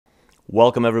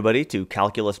Welcome everybody to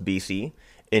Calculus BC.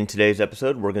 In today's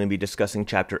episode, we're going to be discussing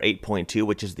chapter 8.2,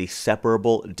 which is the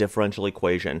separable differential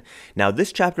equation. Now,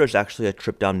 this chapter is actually a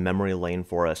trip down memory lane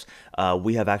for us.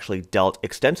 We have actually dealt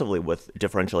extensively with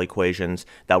differential equations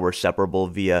that were separable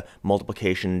via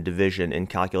multiplication and division in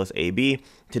Calculus AB.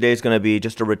 Today is going to be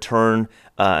just a return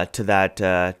to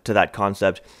that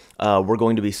concept. We're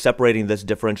going to be separating this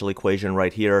differential equation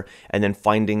right here and then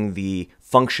finding the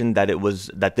function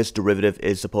that this derivative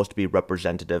is supposed to be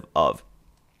representative of.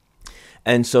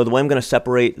 And so the way I'm going to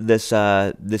separate this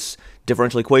this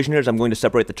differential equation here is I'm going to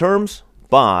separate the terms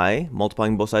by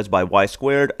multiplying both sides by y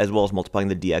squared as well as multiplying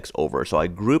the dx over. So I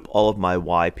group all of my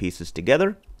y pieces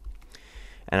together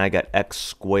and I got x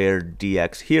squared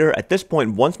dx here. At this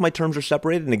point, once my terms are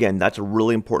separated, and again, that's a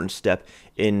really important step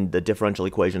in the differential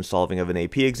equation solving of an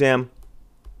AP exam,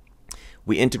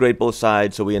 we integrate both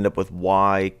sides, so we end up with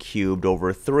y cubed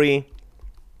over 3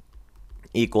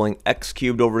 equaling x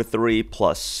cubed over 3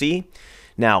 plus c.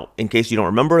 Now, in case you don't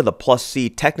remember, the plus c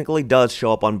technically does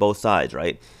show up on both sides,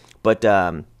 right? But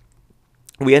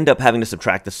we end up having to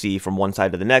subtract the c from one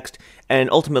side to the next, and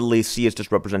ultimately c is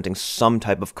just representing some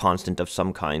type of constant of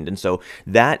some kind. And so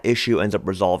that issue ends up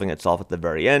resolving itself at the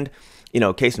very end. You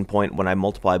know, case in point, when I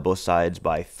multiply both sides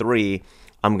by 3,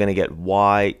 I'm going to get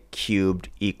y cubed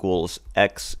equals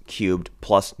x cubed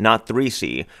plus not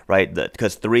 3c, right?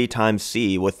 Because 3 times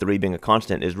c, with 3 being a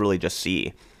constant, is really just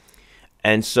c.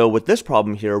 And so with this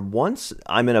problem here, once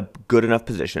I'm in a good enough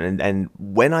position, and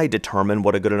when I determine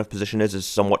what a good enough position is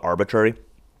somewhat arbitrary,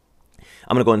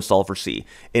 I'm going to go ahead and solve for c.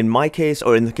 In my case,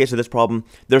 or in the case of this problem,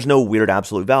 there's no weird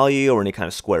absolute value or any kind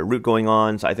of square root going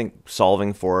on, so I think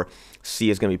solving for c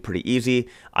is going to be pretty easy.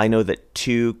 I know that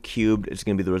 2 cubed is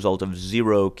going to be the result of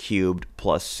 0 cubed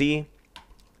plus c,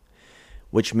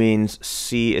 which means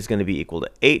c is going to be equal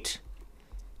to 8.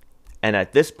 And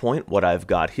at this point, what I've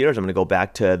got here is I'm going to go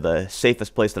back to the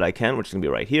safest place that I can, which is going to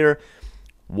be right here.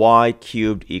 Y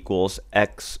cubed equals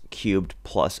x cubed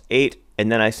plus 8.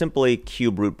 And then I simply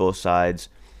cube root both sides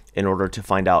in order to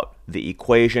find out the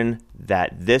equation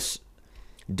that this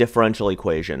differential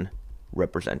equation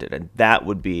represented. And that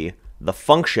would be the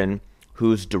function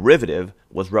whose derivative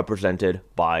was represented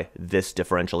by this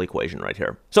differential equation right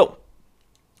here. So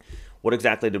what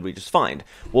exactly did we just find?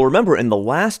 Well, remember in the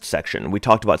last section, we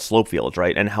talked about slope fields,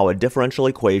 right? And how a differential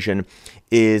equation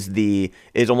is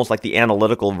almost like the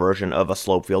analytical version of a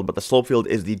slope field, but the slope field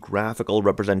is the graphical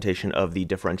representation of the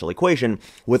differential equation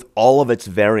with all of its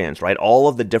variants, right? All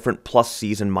of the different plus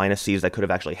c's and minus c's that could have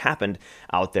actually happened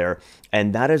out there.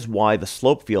 And that is why the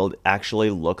slope field actually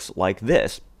looks like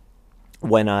this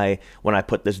when I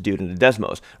put this dude into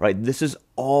Desmos, right? This is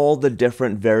all the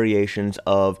different variations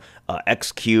of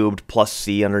x cubed plus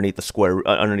c underneath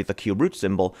the cube root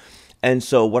symbol. And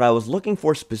so what I was looking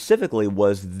for specifically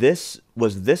was this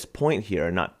point here,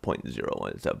 not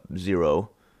 0.0, it's a 0,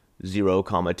 0,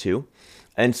 2.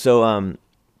 And so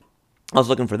I was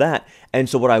looking for that, and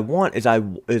so what I want is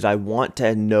I want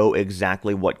to know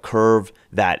exactly what curve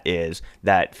that is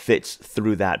that fits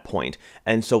through that point.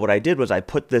 And so what I did was I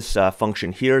put this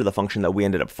function here, the function that we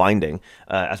ended up finding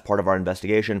as part of our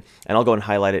investigation, and I'll go and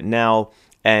highlight it now.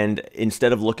 And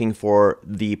instead of looking for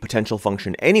the potential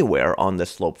function anywhere on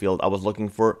this slope field, I was looking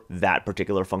for that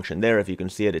particular function there. If you can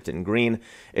see it, it's in green.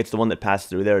 It's the one that passed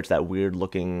through there. It's that weird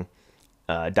looking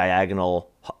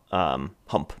diagonal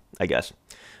hump, I guess.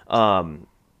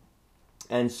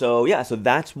 And so, yeah, so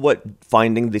that's what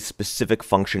finding the specific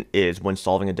function is when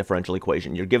solving a differential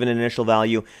equation. You're given an initial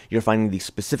value, you're finding the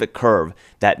specific curve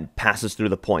that passes through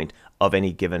the point of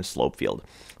any given slope field.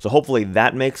 So hopefully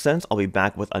that makes sense. I'll be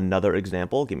back with another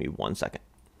example. Give me 1 second.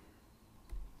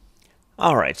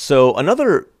 All right, so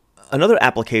another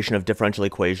application of differential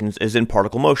equations is in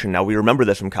particle motion. Now, we remember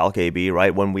this from Calc AB,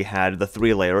 right? When we had the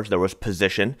 3 layers, there was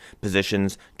position.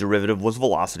 Position's derivative was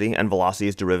velocity, and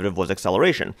velocity's derivative was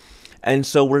acceleration. And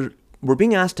so we're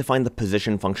being asked to find the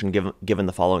position function given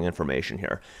the following information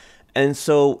here. And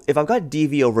so if I've got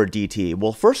dv over dt,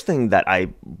 well, first thing that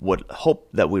I would hope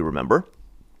that we remember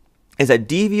is that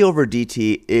dv over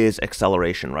dt is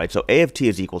acceleration, right? So a of t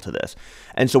is equal to this.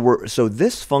 And so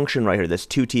this function right here, this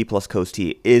 2t plus cos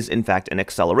t, is in fact an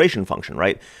acceleration function,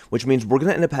 right? Which means we're going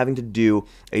to end up having to do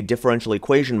a differential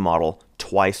equation model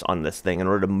twice on this thing in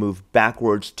order to move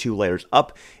backwards 2 layers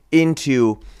up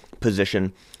into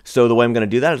position. So the way I'm going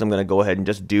to do that is I'm going to go ahead and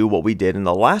just do what we did in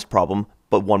the last problem,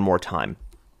 but one more time.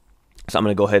 So I'm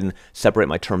going to go ahead and separate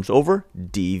my terms over.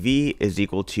 dv is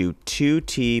equal to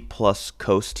 2t plus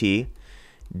cos t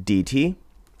dt.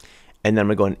 And then I'm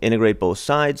going to go and integrate both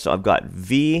sides. So I've got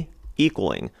v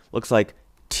equaling, looks like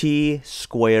t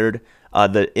squared.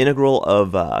 The integral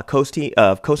of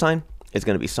cosine is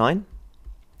going to be sine.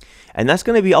 And that's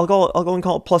going to be, I'll go and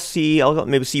call it plus C, I'll go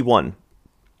maybe C1.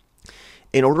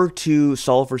 In order to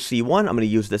solve for C1, I'm going to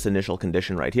use this initial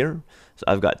condition right here. So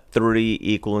I've got 3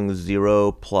 equaling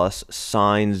 0 plus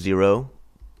sine 0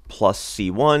 plus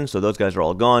C1. So those guys are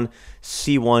all gone.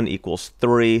 C1 equals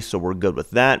 3, so we're good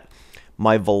with that.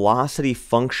 My velocity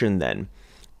function then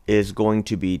is going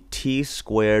to be t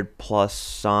squared plus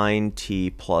sine t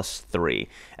plus 3.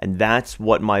 And that's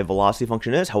what my velocity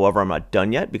function is. However, I'm not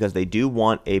done yet because they do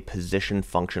want a position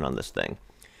function on this thing.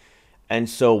 And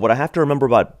so what I have to remember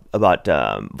about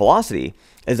velocity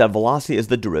is that velocity is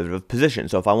the derivative of position.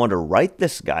 So if I want to write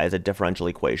this guy as a differential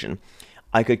equation,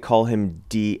 I could call him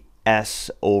ds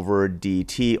over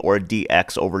dt or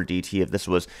dx over dt if this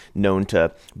was known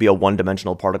to be a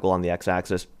one-dimensional particle on the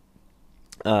x-axis.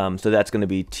 So that's going to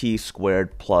be t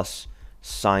squared plus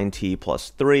sine t plus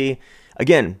 3.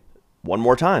 Again, one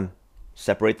more time,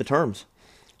 separate the terms.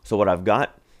 So what I've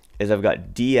got is I've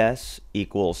got ds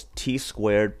equals t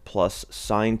squared plus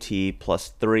sine t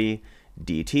plus 3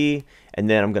 dt. And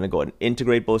then I'm going to go ahead and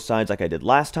integrate both sides like I did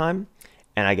last time.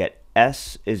 And I get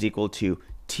s is equal to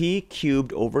t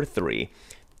cubed over 3.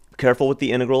 Careful with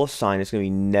the integral of sine. It's going to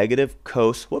be negative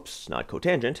cos, whoops, not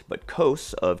cotangent, but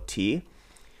cos of t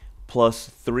plus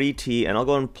 3t. And I'll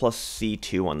go and plus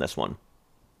c2 on this one.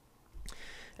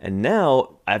 And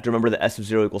now I have to remember that s of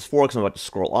 0 equals 4 because I'm about to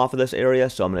scroll off of this area.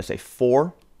 So I'm going to say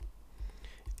 4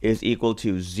 is equal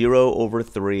to 0 over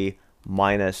 3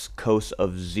 minus cos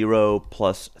of 0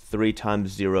 plus 3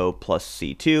 times 0 plus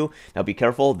c2. Now be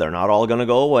careful, they're not all going to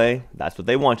go away. That's what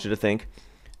they want you to think.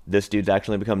 This dude's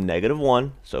actually become negative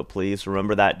 1, so please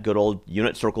remember that good old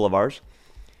unit circle of ours.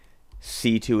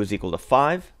 c2 is equal to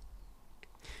 5.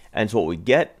 And so what we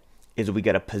get is we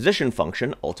get a position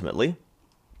function, ultimately,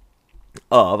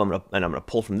 of, I'm going to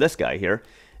pull from this guy here,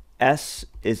 s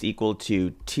is equal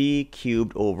to t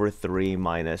cubed over 3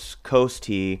 minus cos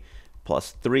t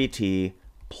plus 3t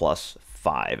plus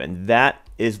 5. And that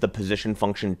is the position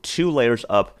function 2 layers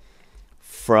up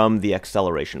from the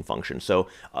acceleration function. So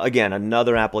again,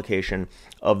 another application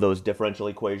of those differential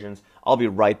equations. I'll be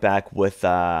right back with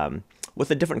a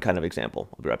different kind of example.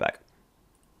 I'll be right back.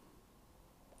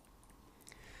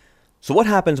 So what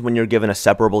happens when you're given a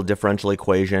separable differential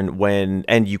equation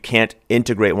and you can't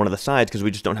integrate one of the sides because we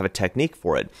just don't have a technique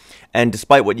for it? And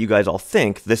despite what you guys all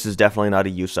think, this is definitely not a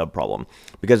u-sub problem.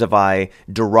 Because if I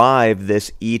derive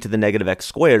this e to the negative x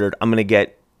squared, I'm going to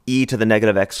get e to the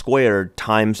negative x squared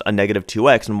times a negative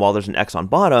 2x. And while there's an x on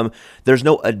bottom, there's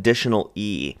no additional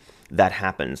e that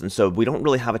happens. And so we don't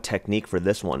really have a technique for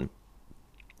this one.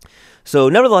 So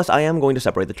nevertheless, I am going to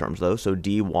separate the terms though. So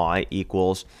dy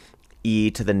equals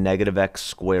e to the negative x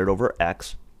squared over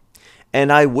x.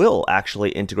 And I will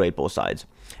actually integrate both sides.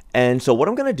 And so what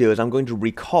I'm going to do is I'm going to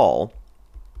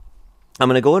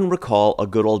go and recall a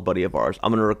good old buddy of ours. I'm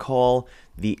going to recall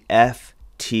the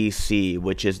FTC,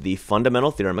 which is the fundamental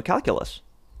theorem of calculus.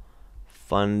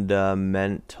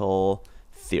 Fundamental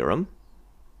theorem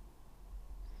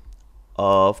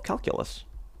of calculus.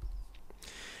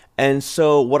 And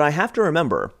so what I have to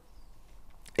remember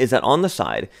is that on the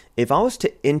side, if I was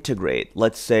to integrate,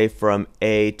 let's say from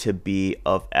a to b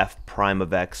of f prime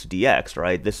of x dx,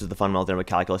 right? This is the fundamental theorem of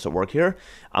calculus at work here.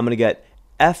 I'm going to get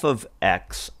f of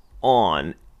x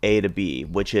on a to b,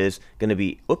 which is going to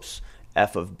be,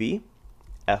 f of b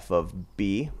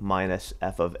minus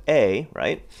f of a,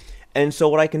 right? And so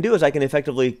what I can do is I can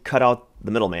effectively cut out the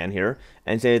middleman here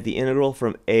and say that the integral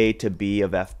from a to b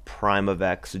of f prime of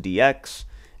x dx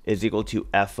is equal to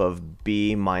f of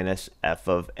b minus f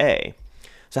of a.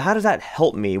 So how does that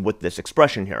help me with this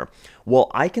expression here?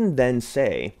 Well, I can then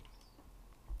say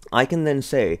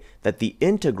that the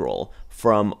integral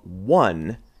from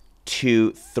 1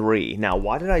 to 3. Now,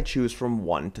 why did I choose from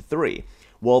 1 to 3?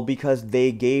 Well, because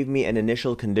they gave me an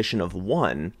initial condition of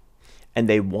 1, and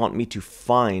they want me to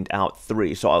find out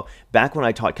 3. So back when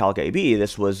I taught Calc AB,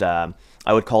 this was, I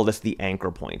would call this the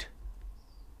anchor point.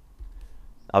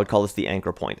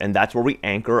 And that's where we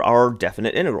anchor our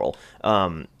definite integral.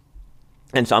 And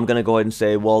so I'm going to go ahead and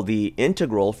say, well, the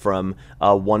integral from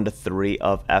 1 to 3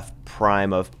 of f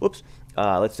prime of,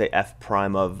 let's say f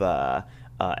prime of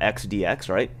x dx,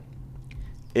 right,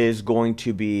 is going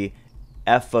to be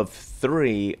f of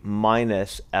 3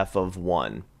 minus f of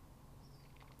 1.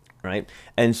 Right?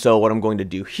 And so what I'm going to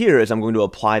do here is I'm going to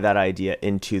apply that idea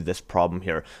into this problem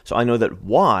here. So I know that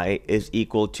y is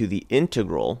equal to the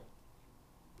integral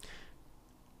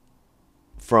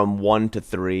from 1 to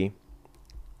 3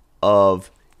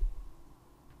 of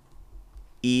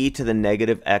e to the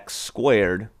negative x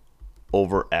squared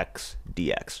over x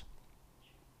dx.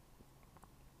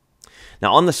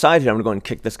 Now on the side here, I'm going to go and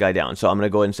kick this guy down. So I'm going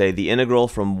to go ahead and say the integral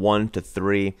from 1 to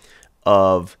 3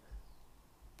 of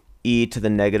e to the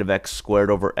negative x squared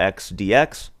over x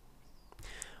dx.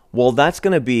 Well, that's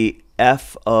going to be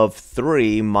f of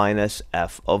 3 minus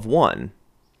f of 1.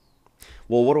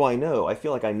 Well, what do I know? I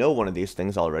feel like I know one of these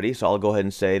things already, so I'll go ahead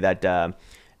and say that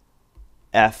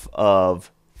f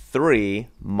of 3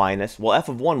 minus, well, f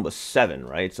of 1 was 7,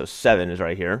 right? So 7 is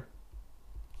right here.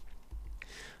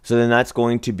 So then that's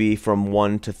going to be from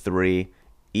 1 to 3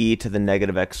 e to the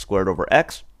negative x squared over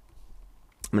x.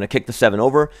 I'm going to kick the 7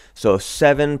 over. So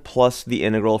 7 plus the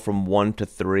integral from 1 to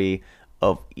 3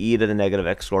 of e to the negative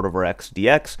x squared over x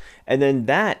dx. And then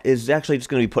that is actually just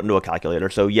going to be put into a calculator.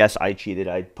 So yes, I cheated.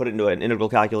 I put it into an integral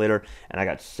calculator, and I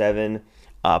got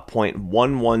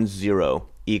 7.110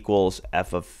 equals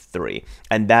f of 3.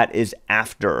 And that is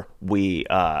after we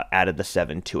added the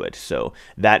 7 to it. So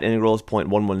that integral is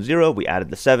 0.110. We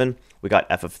added the 7. We got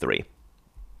f of 3.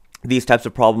 These types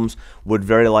of problems would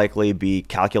very likely be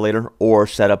calculator or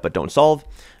set up but don't solve.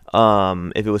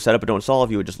 If it was set up but don't solve,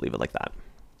 you would just leave it like that.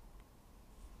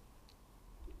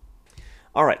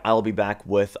 All right, I'll be back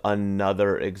with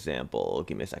another example.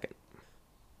 Give me a second.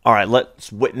 All right, let's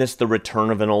witness the return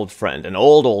of an old friend, an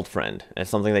old friend. It's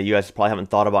something that you guys probably haven't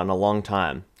thought about in a long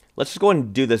time. Let's just go ahead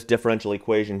and do this differential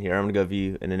equation here. I'm going to give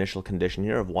you an initial condition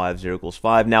here of y of 0 equals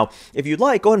 5. Now, if you'd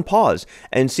like, go ahead and pause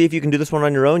and see if you can do this one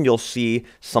on your own. You'll see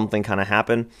something kind of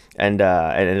happen, and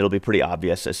it'll be pretty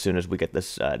obvious as soon as we get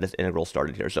this this integral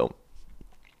started here. So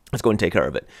let's go and take care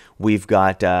of it. We've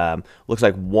got, looks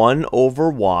like 1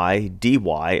 over y dy,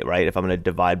 right? If I'm going to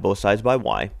divide both sides by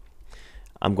y,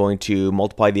 I'm going to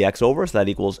multiply the x over, so that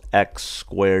equals x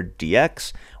squared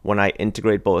dx. When I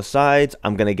integrate both sides,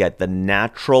 I'm going to get the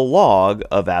natural log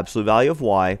of absolute value of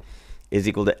y is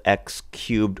equal to x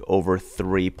cubed over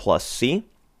 3 plus c.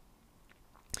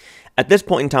 At this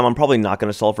point in time, I'm probably not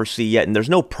going to solve for c yet, and there's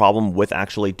no problem with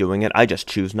actually doing it. I just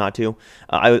choose not to.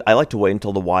 I like to wait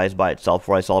until the y is by itself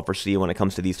before I solve for c when it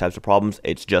comes to these types of problems.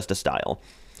 It's just a style.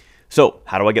 So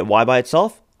how do I get y by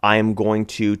itself? I am going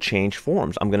to change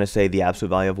forms. I'm going to say the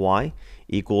absolute value of y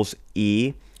equals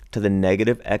e to the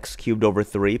negative x cubed over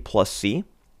 3 plus c.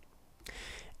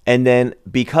 And then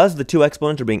because the two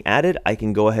exponents are being added, I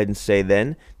can go ahead and say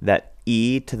then that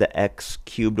e to the x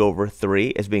cubed over 3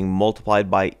 is being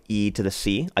multiplied by e to the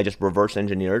c. I just reverse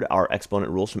engineered our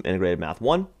exponent rules from integrated math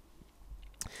 1.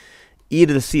 E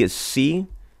to the c is c,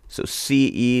 so c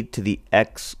e to the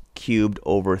x cubed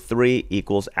over 3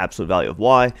 equals absolute value of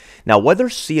y. Now, whether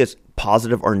c is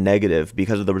positive or negative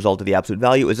because of the result of the absolute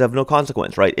value is of no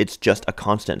consequence, right? It's just a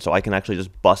constant, so I can actually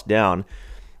just bust down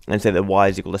and say that y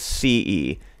is equal to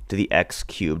ce to the x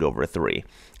cubed over 3.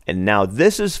 And now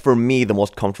this is, for me, the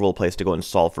most comfortable place to go and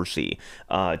solve for c.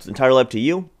 It's entirely up to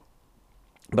you,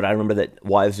 but I remember that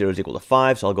y of 0 is equal to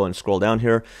 5, so I'll go and scroll down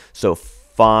here. So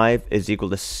 5 is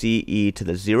equal to ce to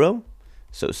the 0,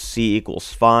 so c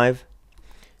equals 5.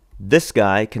 This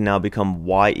guy can now become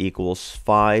y equals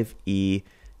 5e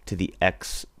to the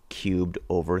x cubed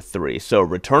over 3. So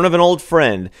return of an old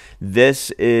friend. This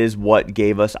is what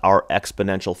gave us our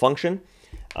exponential function.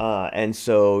 And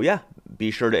so, yeah,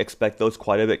 be sure to expect those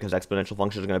quite a bit because exponential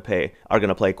functions are going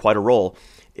to play quite a role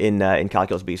in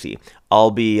Calculus BC.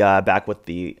 I'll be back with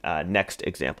the next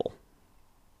example.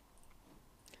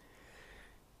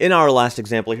 In our last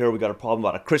example here, we got a problem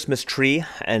about a Christmas tree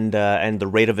and the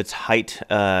rate of its height,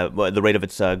 the rate of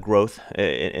its growth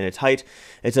in its height.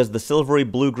 It says the silvery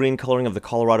blue-green coloring of the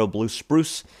Colorado blue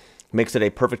spruce makes it a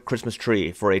perfect Christmas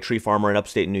tree for a tree farmer in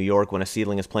upstate New York. When a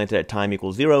seedling is planted at time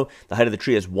equals 0, the height of the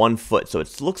tree is 1 foot. So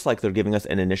it looks like they're giving us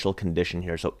an initial condition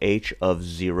here. So h of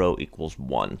 0 equals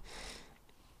 1.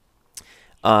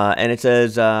 And it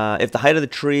says if the height of the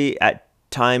tree at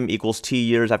time equals t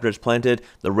years after it's planted,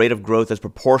 the rate of growth is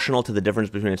proportional to the difference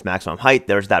between its maximum height.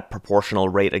 There's that proportional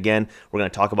rate again. We're going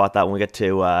to talk about that when we get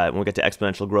to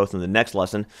exponential growth in the next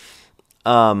lesson.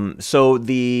 So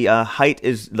the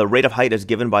rate of height is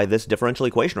given by this differential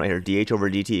equation right here, dh over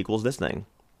dt equals this thing.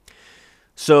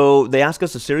 So they ask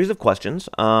us a series of questions,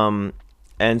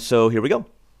 and so here we go.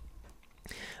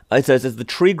 It says, is the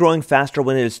tree growing faster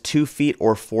when it is 2 feet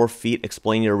or 4 feet?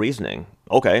 Explain your reasoning.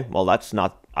 Okay, well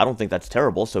I don't think that's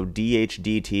terrible. So dh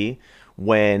dt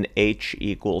when h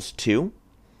equals 2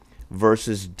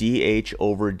 versus dh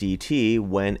over dt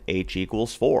when h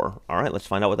equals 4. All right, let's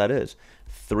find out what that is.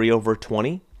 3 over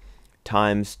 20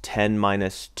 times 10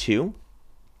 minus 2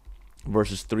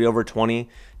 versus 3 over 20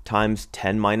 times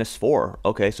 10 minus 4.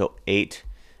 Okay, so 8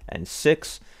 and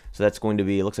 6. So that's going to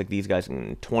be, it looks like these guys,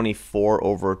 24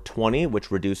 over 20,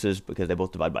 which reduces because they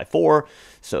both divide by 4.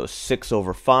 So 6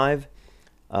 over 5.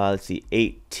 let's see,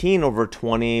 18 over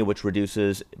 20, which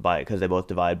reduces by, because they both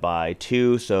divide by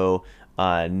 2, so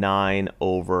 9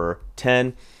 over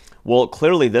 10. Well,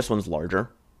 clearly this one's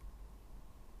larger.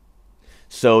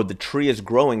 So the tree is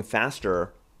growing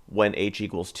faster when h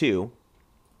equals 2.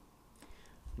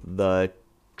 The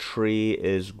tree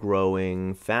is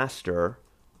growing faster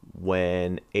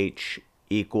when h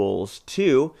equals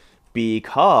 2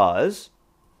 because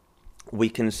we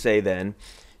can say then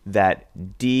that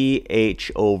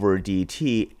dh over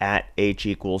dt at h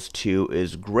equals 2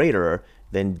 is greater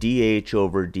than dh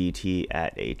over dt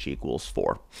at h equals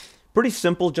 4. Pretty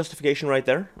simple justification right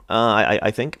there,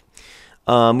 I think.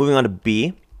 Moving on to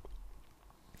B.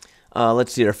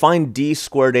 Let's see here. Find d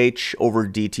squared h over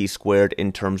dt squared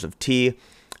in terms of t.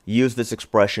 Use this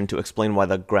expression to explain why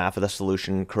the graph of the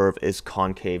solution curve is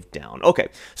concave down. Okay,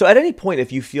 so at any point,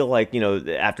 if you feel like,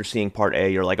 after seeing part A,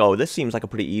 you're like, oh, this seems like a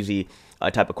pretty easy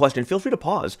type of question, feel free to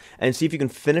pause and see if you can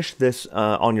finish this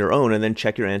on your own and then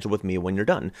check your answer with me when you're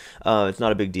done. It's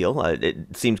not a big deal.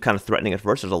 It seems kind of threatening at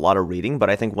first. There's a lot of reading,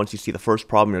 but I think once you see the first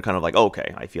problem, you're kind of like,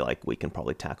 okay, I feel like we can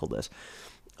probably tackle this.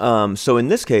 So in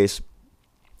this case,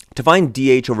 to find d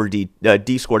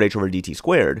squared h over dt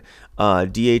squared,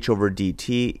 dh over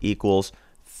dt equals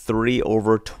 3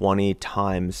 over 20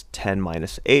 times 10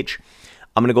 minus h.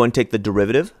 I'm going to go and take the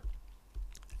derivative,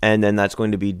 and then that's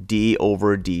going to be d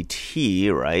over dt,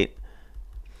 right?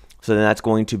 So then that's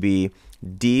going to be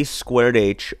d squared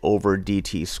h over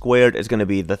dt squared is going to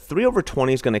be, the 3 over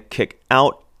 20 is going to kick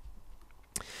out,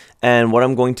 and what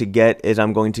I'm going to get is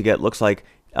looks like,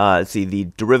 let's see, the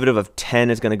derivative of 10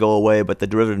 is going to go away, but the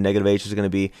derivative of negative h is going to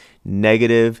be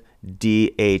negative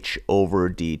dh over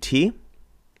dt.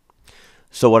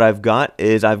 So what I've got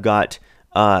is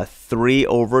 3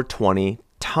 over 20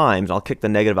 times, I'll kick the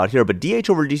negative out here, but dh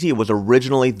over dt was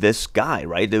originally this guy,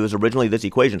 right? It was originally this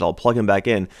equation, so I'll plug him back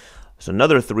in. So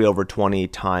another 3 over 20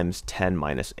 times 10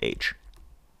 minus h.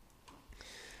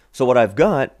 So what I've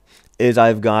got is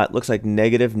looks like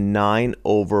negative 9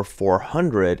 over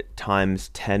 400 times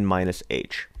 10 minus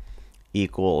h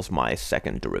equals my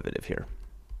second derivative here.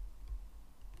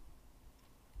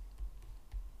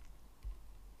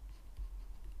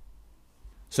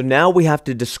 So now we have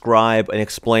to describe and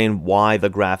explain why the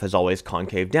graph is always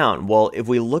concave down. Well, if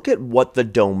we look at what the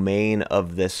domain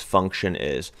of this function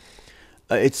is,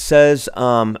 it says,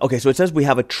 okay, so it says we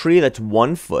have a tree that's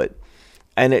 1 foot,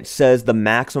 and it says the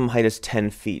maximum height is 10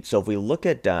 feet. So if we look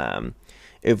at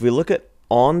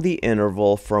on the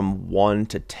interval from 1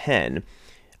 to 10,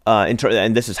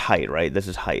 and this is height, right? This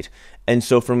is height. And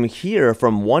so from here,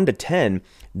 from 1 to 10,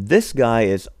 this guy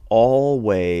is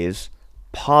always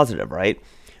positive, right?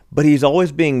 But he's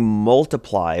always being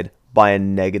multiplied by a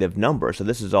negative number. So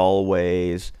this is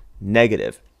always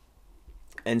negative.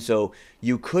 And so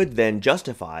you could then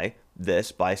justify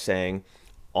this by saying,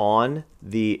 on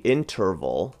the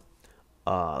interval,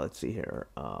 let's see here,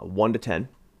 1 to 10,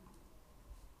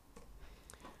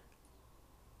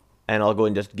 and I'll go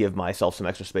and just give myself some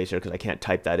extra space here because I can't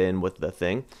type that in with the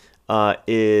thing,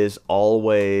 is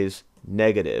always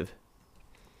negative.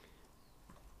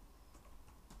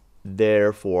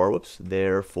 Therefore,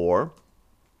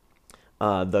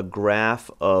 the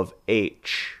graph of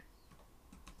h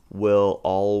will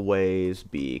always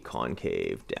be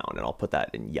concave down. And I'll put that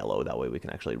in yellow, that way we can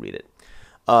actually read it.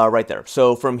 Right there.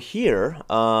 So from here,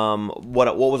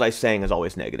 what was I saying is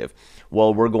always negative?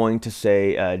 Well, we're going to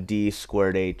say d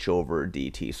squared h over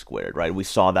dt squared, right? We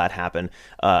saw that happen.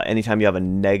 Anytime you have a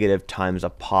negative times a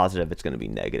positive, it's going to be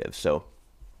negative. So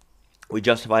we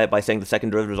justify it by saying the second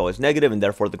derivative is always negative, and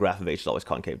therefore the graph of h is always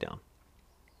concave down.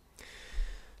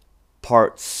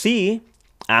 Part C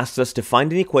asks us to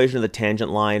find an equation of the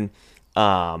tangent line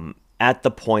at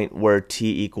the point where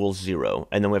t equals 0,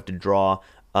 and then we have to draw.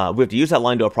 We have to use that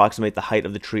line to approximate the height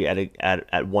of the tree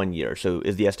at 1 year. So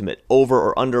is the estimate over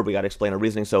or under? We got to explain our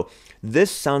reasoning. So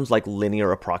this sounds like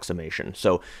linear approximation.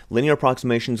 So linear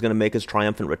approximation is going to make its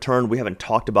triumphant return. We haven't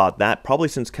talked about that probably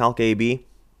since Calc AB,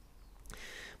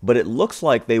 but it looks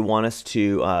like they want us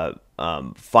to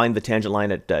find the tangent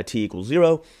line at t equals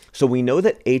 0. So we know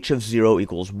that h of 0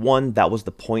 equals 1. That was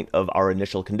the point of our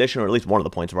initial condition, or at least one of the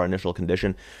points of our initial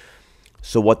condition.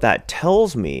 So what that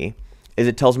tells me is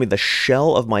it tells me the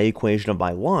shell of my equation of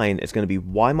my line is going to be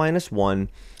y minus 1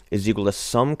 is equal to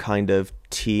some kind of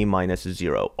t minus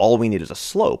 0. All we need is a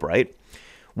slope, right?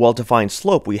 Well, to find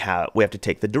slope, we have to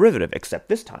take the derivative, except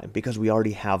this time, because we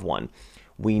already have one.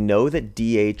 We know that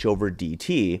dh over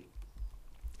dt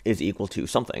is equal to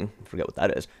something, I forget what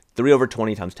that is, 3 over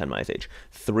 20 times 10 minus h.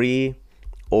 3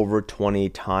 over 20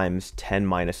 times 10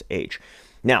 minus h.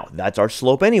 Now, that's our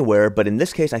slope anywhere, but in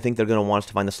this case, I think they're going to want us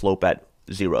to find the slope at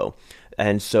 0.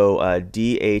 And so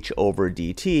dH over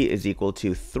dt is equal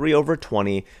to 3 over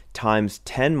 20 times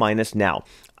 10 minus, now,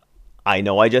 I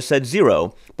know I just said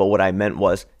 0, but what I meant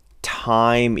was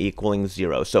time equaling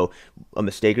 0. So a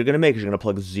mistake you're going to make is you're going to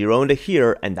plug 0 into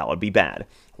here, and that would be bad.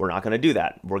 We're not going to do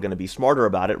that. We're going to be smarter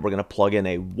about it. We're going to plug in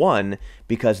a 1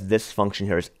 because this function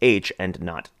here is h and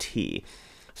not t.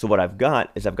 So what I've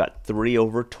got is I've got 3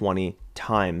 over 20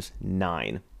 times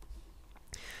 9.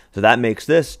 So that makes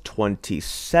this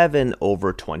 27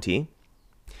 over 20.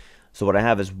 So what I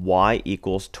have is y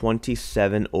equals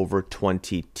 27 over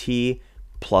 20t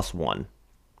plus 1.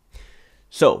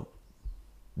 So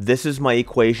this is my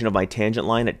equation of my tangent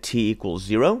line at t equals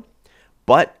 0,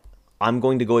 but I'm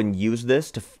going to go ahead and use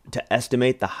this to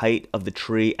estimate the height of the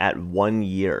tree at 1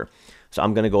 year. So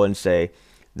I'm going to go ahead and say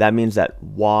that means that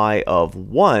y of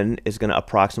 1 is going to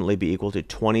approximately be equal to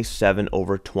 27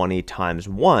 over 20 times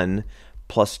 1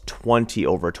 plus 20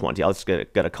 over 20. I'll just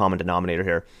get a common denominator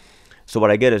here. So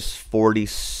what I get is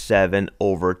 47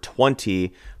 over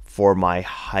 20 for my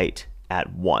height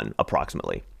at 1,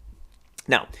 approximately.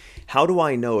 Now, how do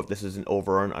I know if this is an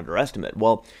over or an underestimate?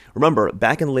 Well, remember,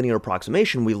 back in linear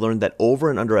approximation, we learned that over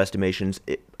and underestimations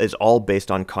is all based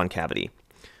on concavity.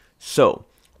 So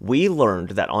we learned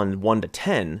that on 1 to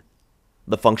 10,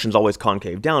 the function's always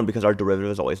concave down because our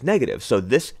derivative is always negative. So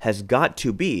this has got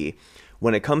to be,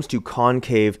 when it comes to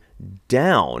concave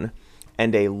down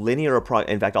and a linear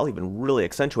in fact, I'll even really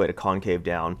accentuate a concave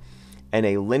down and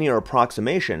a linear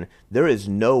approximation, there is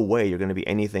no way you're going to be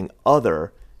anything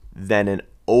other than an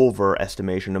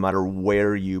overestimation no matter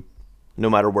where you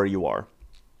are.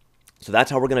 So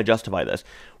that's how we're going to justify this.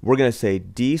 We're going to say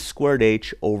d squared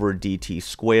h over dt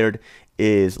squared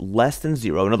is less than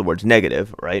 0, in other words,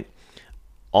 negative, right,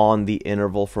 on the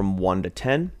interval from 1 to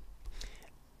 10.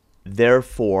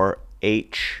 Therefore,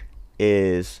 h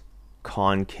is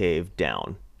concave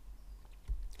down.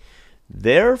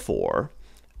 Therefore,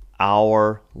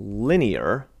 our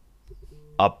linear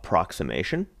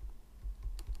approximation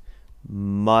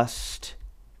must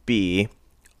be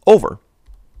over.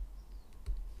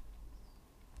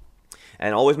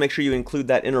 And always make sure you include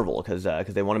that interval because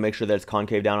they want to make sure that it's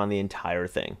concave down on the entire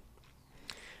thing.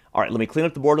 All right, let me clean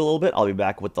up the board a little bit. I'll be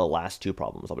back with the last two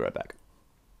problems. I'll be right back.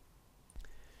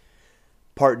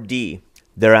 Part D,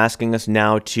 they're asking us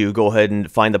now to go ahead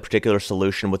and find the particular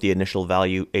solution with the initial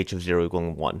value h of 0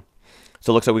 equaling 1.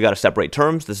 So it looks like we got to separate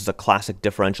terms. This is a classic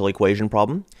differential equation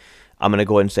problem. I'm going to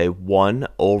go ahead and say 1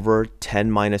 over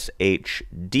 10 minus h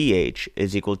dh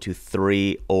is equal to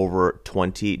 3 over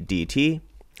 20 dt.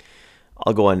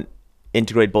 I'll go and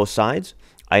integrate both sides.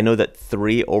 I know that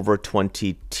 3 over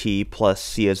 20t plus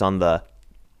c is on the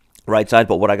right side,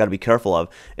 but what I got to be careful of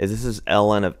is this is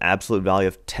ln of absolute value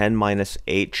of 10 minus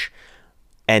h,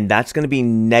 and that's going to be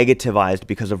negativized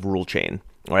because of rule chain.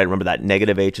 All right, remember that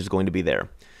negative h is going to be there.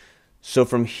 So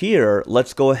from here,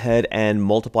 let's go ahead and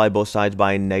multiply both sides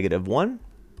by -1.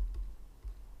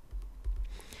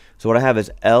 So what I have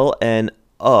is ln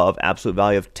of absolute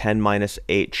value of 10 minus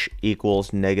h equals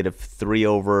 -3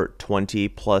 over 20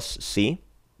 plus c.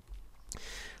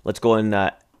 Let's go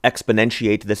and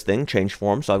exponentiate this thing, change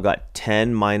form. So I've got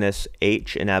 10 minus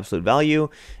h in absolute value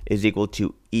is equal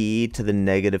to e to the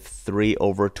 -3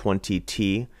 over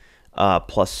 20t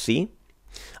plus c.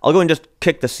 I'll go and just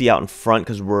kick the c out in front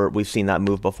because we've seen that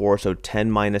move before. So 10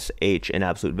 minus h in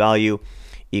absolute value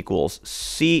equals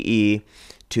ce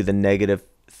to the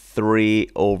 -3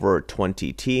 over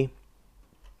 20t.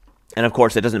 And of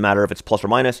course, it doesn't matter if it's plus or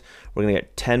minus. We're going to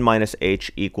get 10 minus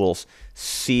h equals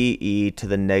ce to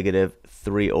the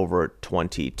 -3 over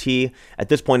 20t. At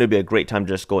this point, it would be a great time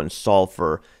to just go and solve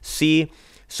for c.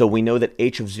 So we know that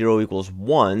h of 0 equals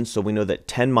 1. So we know that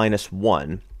 10 minus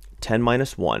 1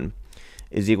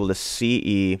 is equal to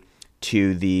ce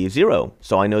to the 0.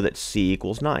 So I know that c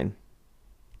equals 9.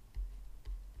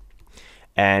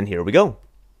 And here we go.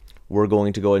 We're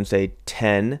going to go and say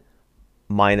 10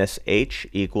 minus h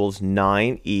equals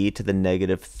 9e to the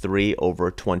 -3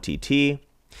 over 20t.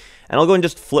 And I'll go and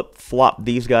just flip-flop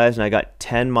these guys, and I got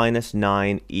 10 minus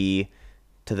 9e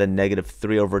to the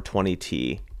 -3 over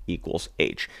 20t equals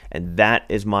h. And that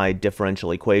is my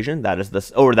differential equation. That is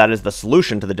the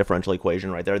solution to the differential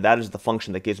equation right there. That is the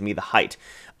function that gives me the height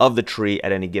of the tree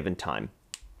at any given time.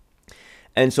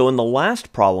 And so in the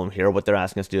last problem here, what they're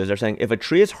asking us to do is they're saying if a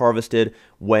tree is harvested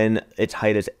when its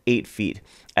height is 8 feet,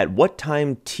 at what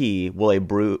time t will a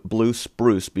blue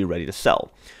spruce be ready to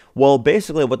sell? Well,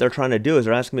 basically what they're trying to do is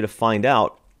they're asking me to find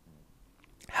out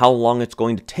how long it's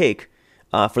going to take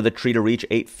for the tree to reach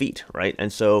 8 feet, right?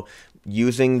 And so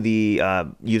using the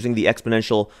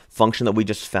exponential function that we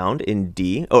just found in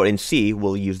D, or in C,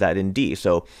 we'll use that in D.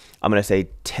 So I'm going to say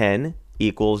 10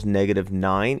 equals negative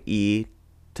 9e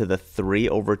to the 3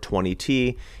 over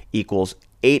 20t equals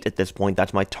 8 at this point.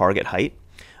 That's my target height.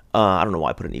 I don't know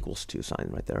why I put an equals to sign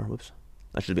right there. Whoops.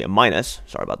 That should be a minus.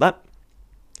 Sorry about that.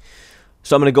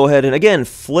 So I'm going to go ahead and, again,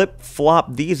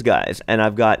 flip-flop these guys. And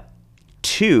I've got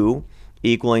 2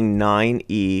 equaling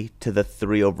 9e to the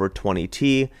 3 over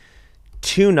 20t.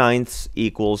 2/9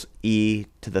 equals e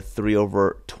to the 3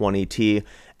 over 20t.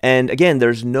 And again,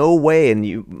 there's no way, and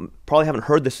you probably haven't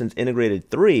heard this since integrated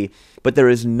 3, but there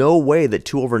is no way that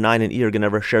 2 over 9 and e are going to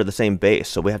ever share the same base.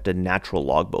 So we have to natural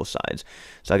log both sides.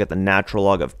 So I got the natural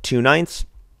log of 2/9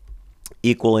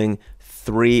 equaling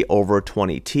 3 over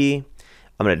 20t.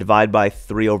 I'm going to divide by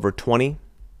 3 over 20.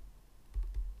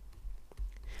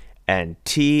 And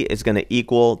t is going to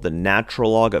equal the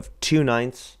natural log of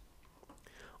 2/9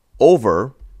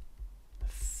 over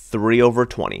 3 over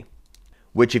 20.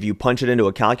 Which if you punch it into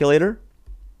a calculator,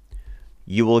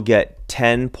 you will get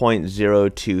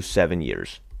 10.027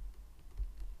 years.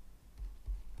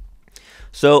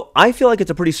 So I feel like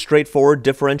it's a pretty straightforward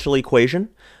differential equation.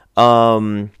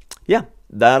 Yeah,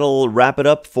 that'll wrap it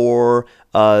up for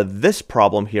this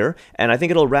problem here. And I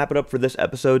think it'll wrap it up for this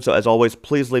episode. So as always,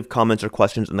 please leave comments or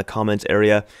questions in the comments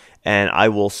area. And I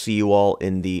will see you all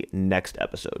in the next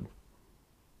episode.